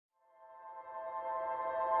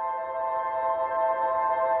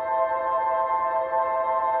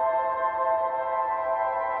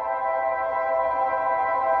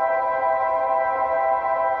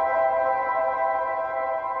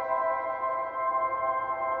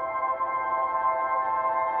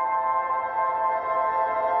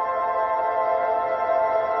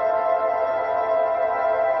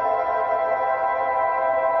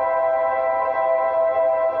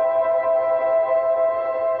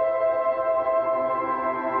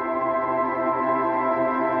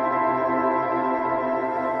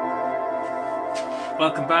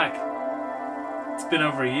Welcome back. It's been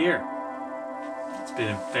over a year. It's been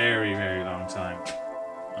a very, very long time.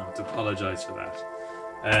 I have to apologise for that.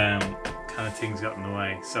 Kind of things got in the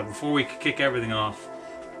way. So before we kick everything off,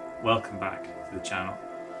 welcome back to the channel.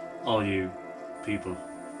 All you people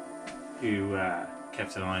who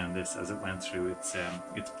kept an eye on this as it went through its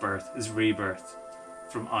birth, its rebirth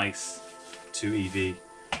from ICE to EV.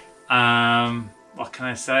 What can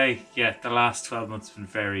I say? Yeah, the last 12 months have been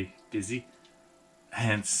very busy.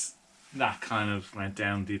 Hence, that kind of went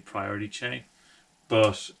down the priority chain.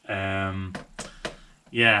 But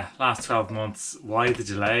yeah, last 12 months, why the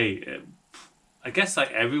delay? I guess like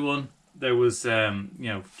everyone, there was, during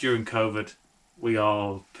COVID, we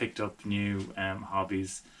all picked up new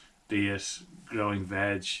hobbies, be it growing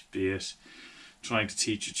veg, be it trying to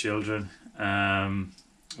teach your children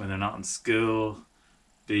when they're not in school,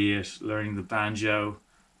 be it learning the banjo.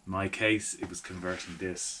 In my case, it was converting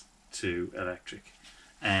this to electric,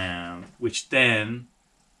 which then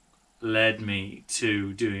led me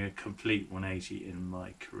to doing a complete 180 in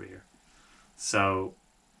my career. So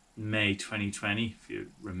May 2020, if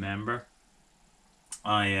you remember,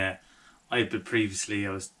 I had been previously,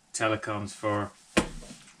 I was telecoms for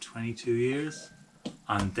 22 years,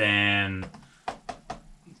 and then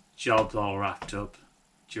jobs all wrapped up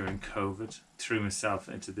during COVID. Threw myself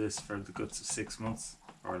into this for the guts of 6 months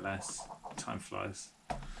or less. Time flies.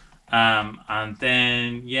 And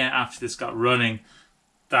then after this got running,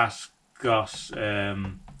 that got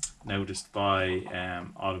noticed by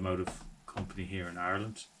automotive company here in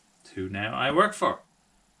Ireland, who now I work for.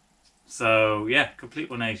 So yeah, complete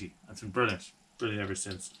 180. It's been brilliant ever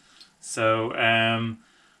since. So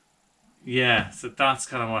so that's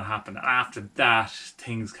kind of what happened. After that,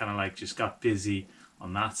 things kind of like just got busy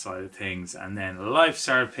on that side of things, and then life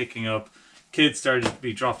started picking up. Kids started to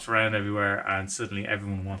be dropped around everywhere, and suddenly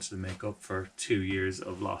everyone wanted to make up for 2 years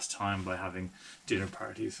of lost time by having dinner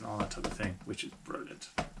parties and all that type of thing, which is brilliant,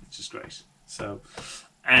 which is great. So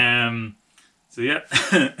yeah,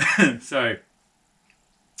 sorry.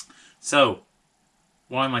 So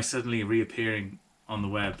why am I suddenly reappearing on the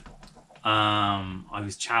web? I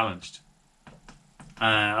was challenged.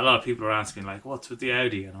 A lot of people are asking, like, what's with the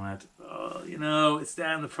Audi? And I went, oh, it's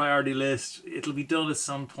down the priority list. It'll be done at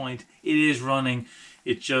some point. It is running.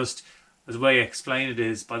 It just, the way I explain it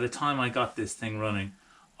is, by the time I got this thing running,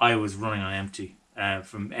 I was running on empty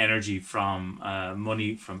from energy, from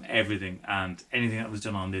money, from everything. And anything that was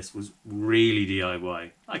done on this was really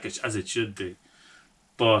DIY, as it should be.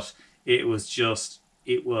 But it was just,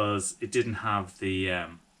 it didn't have the, it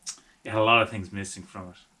had a lot of things missing from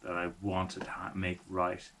it that I wanted to make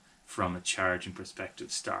right from a charging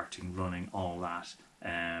perspective, starting, running, all that,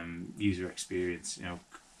 user experience,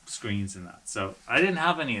 screens and that. So I didn't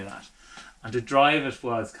have any of that. And to drive it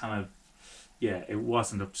was kind of, it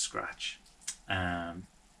wasn't up to scratch.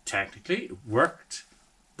 Technically, it worked,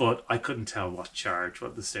 but I couldn't tell what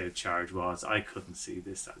the state of charge was. I couldn't see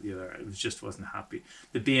this, that, the other. It just wasn't happy.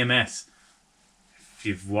 The BMS, if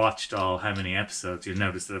you've watched how many episodes, you'll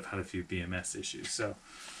notice that I've had a few BMS issues. So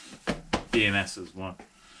BMS was one.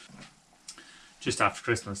 Just after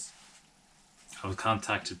Christmas, I was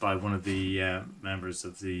contacted by one of the members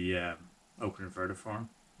of the Open Inverter Forum,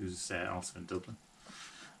 who's also in Dublin,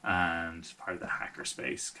 and part of the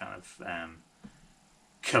Hackerspace kind of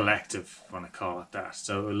collective, I want to call it that.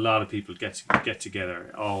 So a lot of people get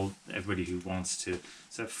together, everybody who wants to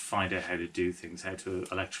sort of find out how to do things, how to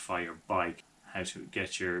electrify your bike, how to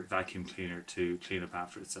get your vacuum cleaner to clean up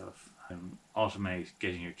after itself, automate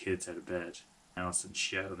getting your kids out of bed, and also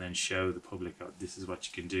show the public, this is what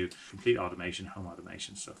you can do, complete automation, home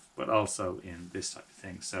automation stuff, but also in this type of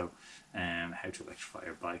thing. So how to electrify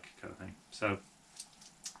your bike kind of thing. So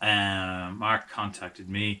Mark contacted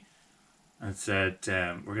me and said,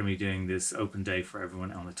 we're going to be doing this open day for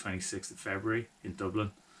everyone on the 26th of February in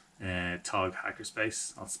Dublin, TOG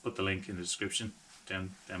Hackerspace. I'll put the link in the description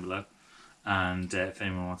down below. And if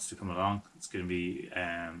anyone wants to come along, it's going to be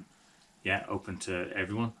open to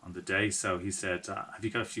everyone on the day. So he said, have you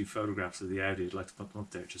got a few photographs of the Audi? I'd like to put them up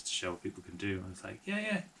there just to show what people can do. And I was like,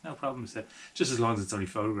 yeah, no problem. He said, just as long as it's only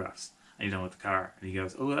photographs and you don't want the car. And he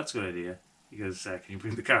goes, oh, that's a good idea. He goes, can you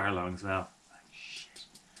bring the car along as well?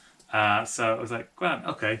 So I was like, grand,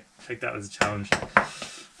 okay, take that as a challenge.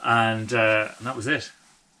 And that was it.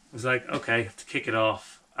 I was like, okay, I have to kick it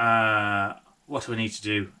off. What do I need to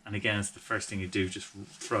do? And again, it's the first thing you do, just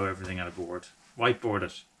throw everything at a board. Whiteboard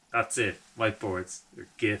it. That's it. Whiteboards, your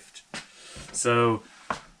gift. So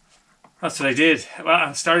that's what I did.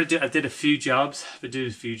 Well, I did a few jobs. I did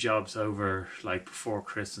a few jobs over, like, before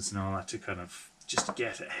Christmas and all that, to kind of just to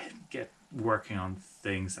get working on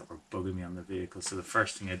things that were bugging me on the vehicle. So the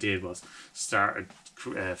first thing I did was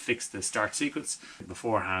fix the start sequence.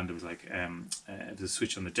 Beforehand, it was like there's a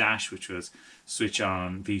switch on the dash, which was switch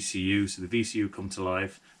on VCU. So the VCU come to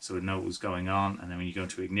life, so it know what was going on, and then when you go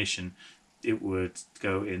into ignition, it would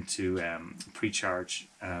go into pre-charge,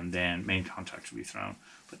 and then main contact would be thrown.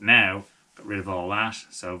 But now, got rid of all that,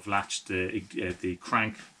 so I've latched the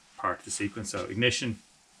crank part of the sequence. So ignition,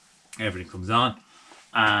 everything comes on,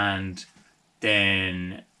 and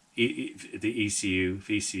then the ECU,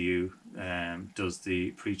 VCU does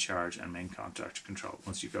the pre-charge and main contact control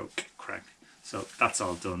once you go crank. So that's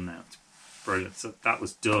all done now. It's brilliant. So that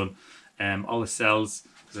was done. All the cells,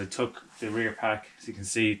 because I took the rear pack, as you can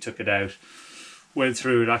see, took it out, went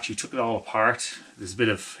through it, actually took it all apart. There's a bit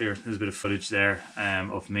of footage there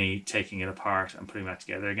of me taking it apart and putting it back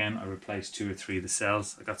together again. I replaced 2 or 3 of the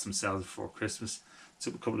cells. I got some cells before Christmas.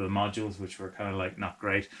 Took a couple of the modules, which were kind of like not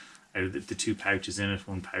great. Out of the 2 pouches in it,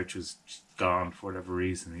 one pouch was gone for whatever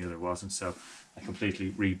reason, the other wasn't. So I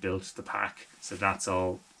completely rebuilt the pack. So that's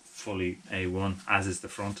all fully A1, as is the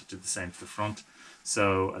front. I did the same for the front.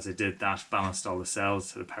 So as I did that, balanced all the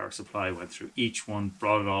cells to the power supply, went through each one,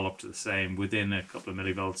 brought it all up to the same within a couple of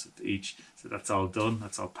millivolts of each. So that's all done.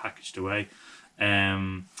 That's all packaged away.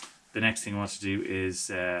 The next thing I want to do is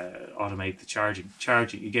automate the charging.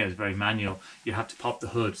 Charging, again, is very manual. You have to pop the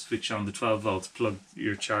hood, switch on the 12 volts, plug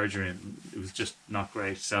your charger in. It was just not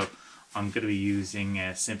great. So I'm going to be using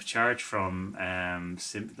Simp Charge from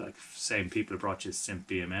like same people who brought you Simp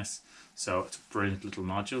BMS. So it's a brilliant little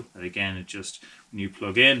module. And again, it just, when you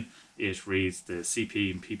plug in, it reads the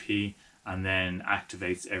CP and PP and then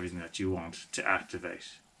activates everything that you want to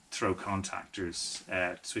activate. Throw contactors,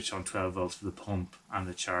 switch on 12 volts for the pump and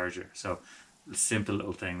the charger. So a simple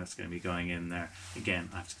little thing that's going to be going in there. Again,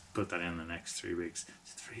 I have to put that in the next 3 weeks.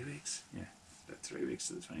 Is it 3 weeks? Yeah, about 3 weeks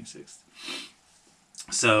to the 26th.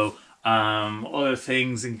 So other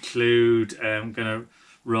things include I'm going to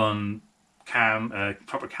run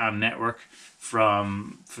proper cam network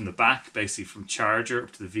from the back, basically from charger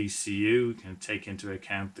up to the VCU. You can take into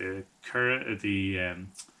account the current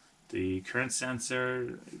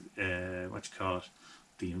sensor, the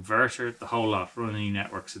inverter, the whole lot, run any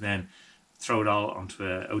network. So then throw it all onto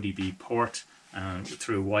a ODB port and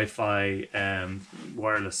through a Wi-Fi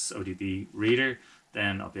wireless ODB reader.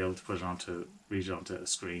 Then I'll be able to read it onto a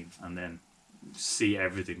screen and then see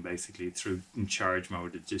everything basically through in charge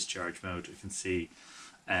mode, the discharge mode. I can see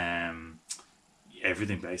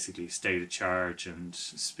everything basically, state of charge and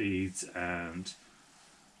speeds and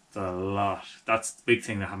the lot. That's the big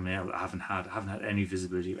thing that I haven't had any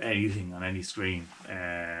visibility of anything on any screen.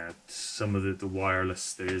 Some of the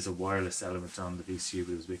wireless, there is a wireless element on the VCU,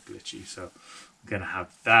 but it was a bit glitchy, so I'm gonna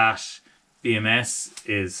have that. BMS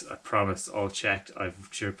is, I promise, all checked. I've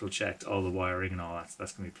triple checked all the wiring and all that, so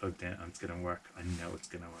that's going to be plugged in and it's going to work. I know it's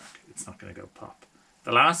going to work. It's not going to go pop.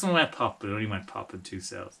 The last one went pop, but it only went pop in 2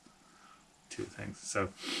 cells. 2 things. So,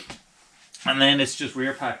 and then it's just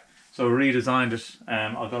rear pack. So I redesigned it.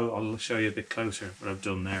 I'll show you a bit closer what I've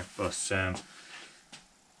done there. But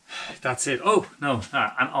that's it. Oh, no.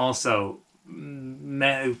 And also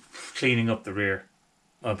now cleaning up the rear.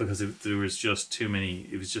 Because there was just too many,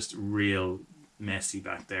 it was just real messy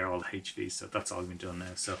back there, all the HV, so that's all been done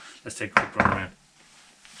now. So let's take a quick run around.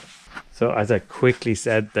 So as I quickly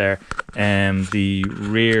said there, the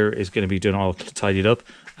rear is going to be done all tidied up.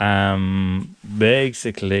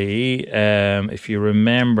 Basically, if you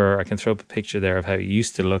remember, I can throw up a picture there of how it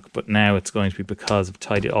used to look, but now it's going to be, because I've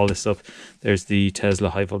tidied all this up. There's the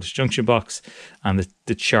Tesla high voltage junction box and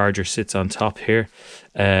the charger sits on top here.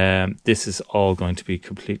 This is all going to be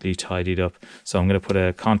completely tidied up. So I'm going to put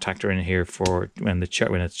a contactor in here for when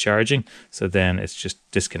it's charging. So then it's just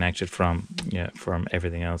disconnected from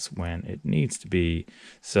everything else when it needs to be.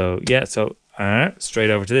 So yeah, so straight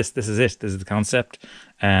over to this. This is it. This is the concept.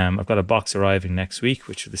 I've got a box arriving next week,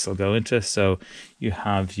 which this will go into. So you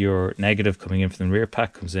have your negative coming in from the rear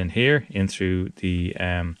pack, comes in here, in through the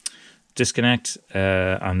disconnect,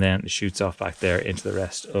 and then it shoots off back there into the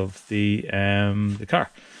rest of the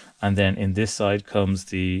car. And then in this side comes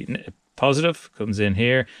the positive, comes in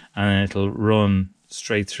here, and it'll run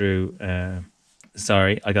straight through.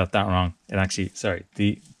 Sorry, I got that wrong.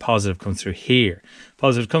 The positive comes through here.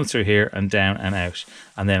 Positive comes through here and down and out.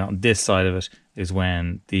 And then on this side of it is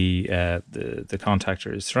when the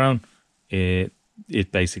contactor is thrown. It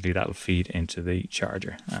basically, that'll feed into the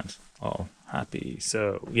charger and all happy.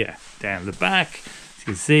 So yeah, down the back, as you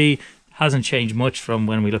can see, hasn't changed much from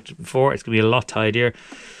when we looked at it before. It's gonna be a lot tidier.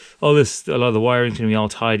 a lot of the wiring's going to be all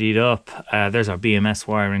tidied up. There's our BMS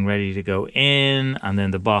wiring ready to go in, and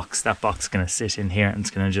then that box is going to sit in here, and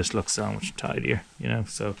it's going to just look so much tidier, you know.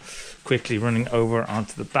 So quickly running over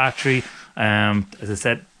onto the battery. As I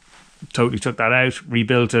said, totally took that out,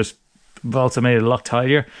 rebuilt it. We've also made it a lot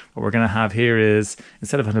tidier. What we're going to have here is,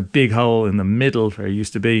 instead of having a big hole in the middle where it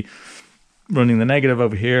used to be, running the negative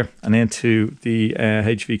over here and into the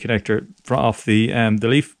HV connector off the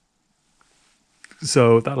leaf.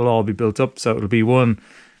 So that'll all be built up. So it'll be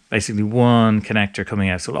basically one connector coming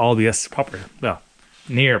out. So it'll all be a proper, well,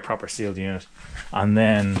 near proper sealed unit. And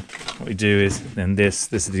then what we do is, then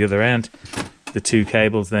this is the other end. The two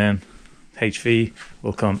cables then, HV,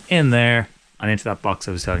 will come in there and into that box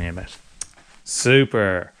I was telling you about.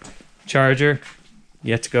 Super. Charger,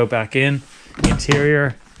 yet to go back in.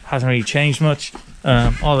 Interior hasn't really changed much.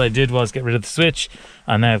 All I did was get rid of the switch,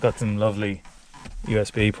 and now I've got some lovely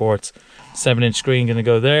USB ports. 7-inch screen going to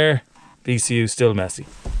go there. VCU still messy,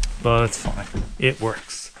 but it's fine. It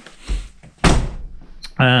works.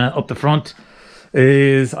 Up the front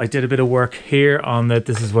is, I did a bit of work here on that.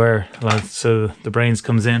 This is where so the brains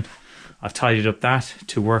comes in. I've tidied up that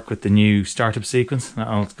to work with the new startup sequence. That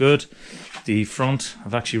all's good. The front,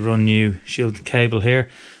 I've actually run new shielded cable here.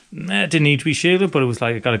 It didn't need to be shielded, but it was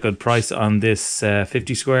like, I got a good price on this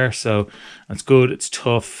 50 square, so it's good. It's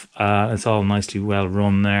tough. It's all nicely well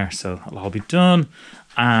run there, so it'll all be done.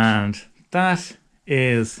 And that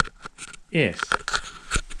is it.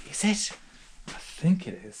 Is it? I think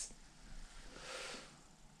it is.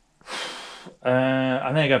 I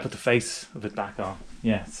think I gotta put the face of it back on.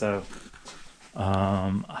 Yeah, so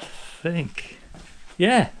I think,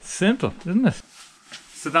 yeah, simple, isn't it?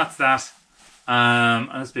 So that's that.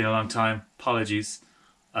 And it's been a long time. Apologies.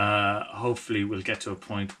 Hopefully we'll get to a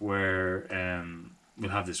point where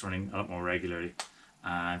we'll have this running a lot more regularly,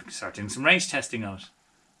 and we can start doing some range testing on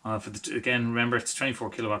it. Again, remember, it's a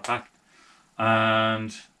 24 kilowatt pack,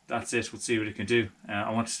 and that's it. We'll see what it can do.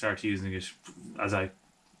 I want to start using it as I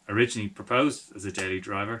originally proposed, as a daily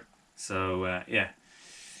driver. So yeah,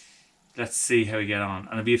 let's see how we get on.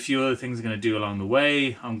 And there'll be a few other things I'm going to do along the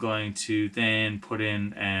way. I'm going to then put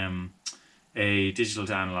in a digital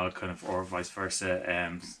to analog kind of, or vice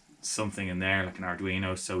versa, something in there like an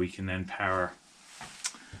Arduino, so we can then power.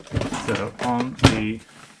 So on the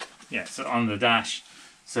dash,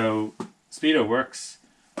 so speedo works.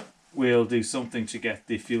 We'll do something to get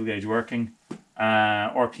the fuel gauge working,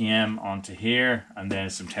 RPM onto here, and then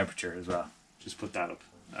some temperature as well. Just put that up.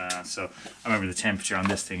 So I remember the temperature on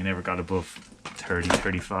this thing never got above 30,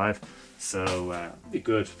 35. So be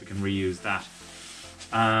good if we can reuse that.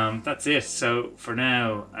 That's it. So for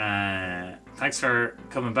now, thanks for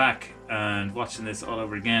coming back and watching this all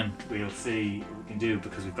over again. We'll see what we can do,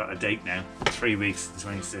 because we've got a date now. 3 weeks, the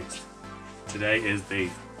 26th. Today is the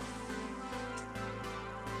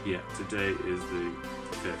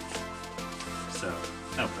 5th. So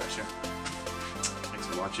no pressure. Thanks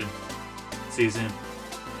for watching. See you soon.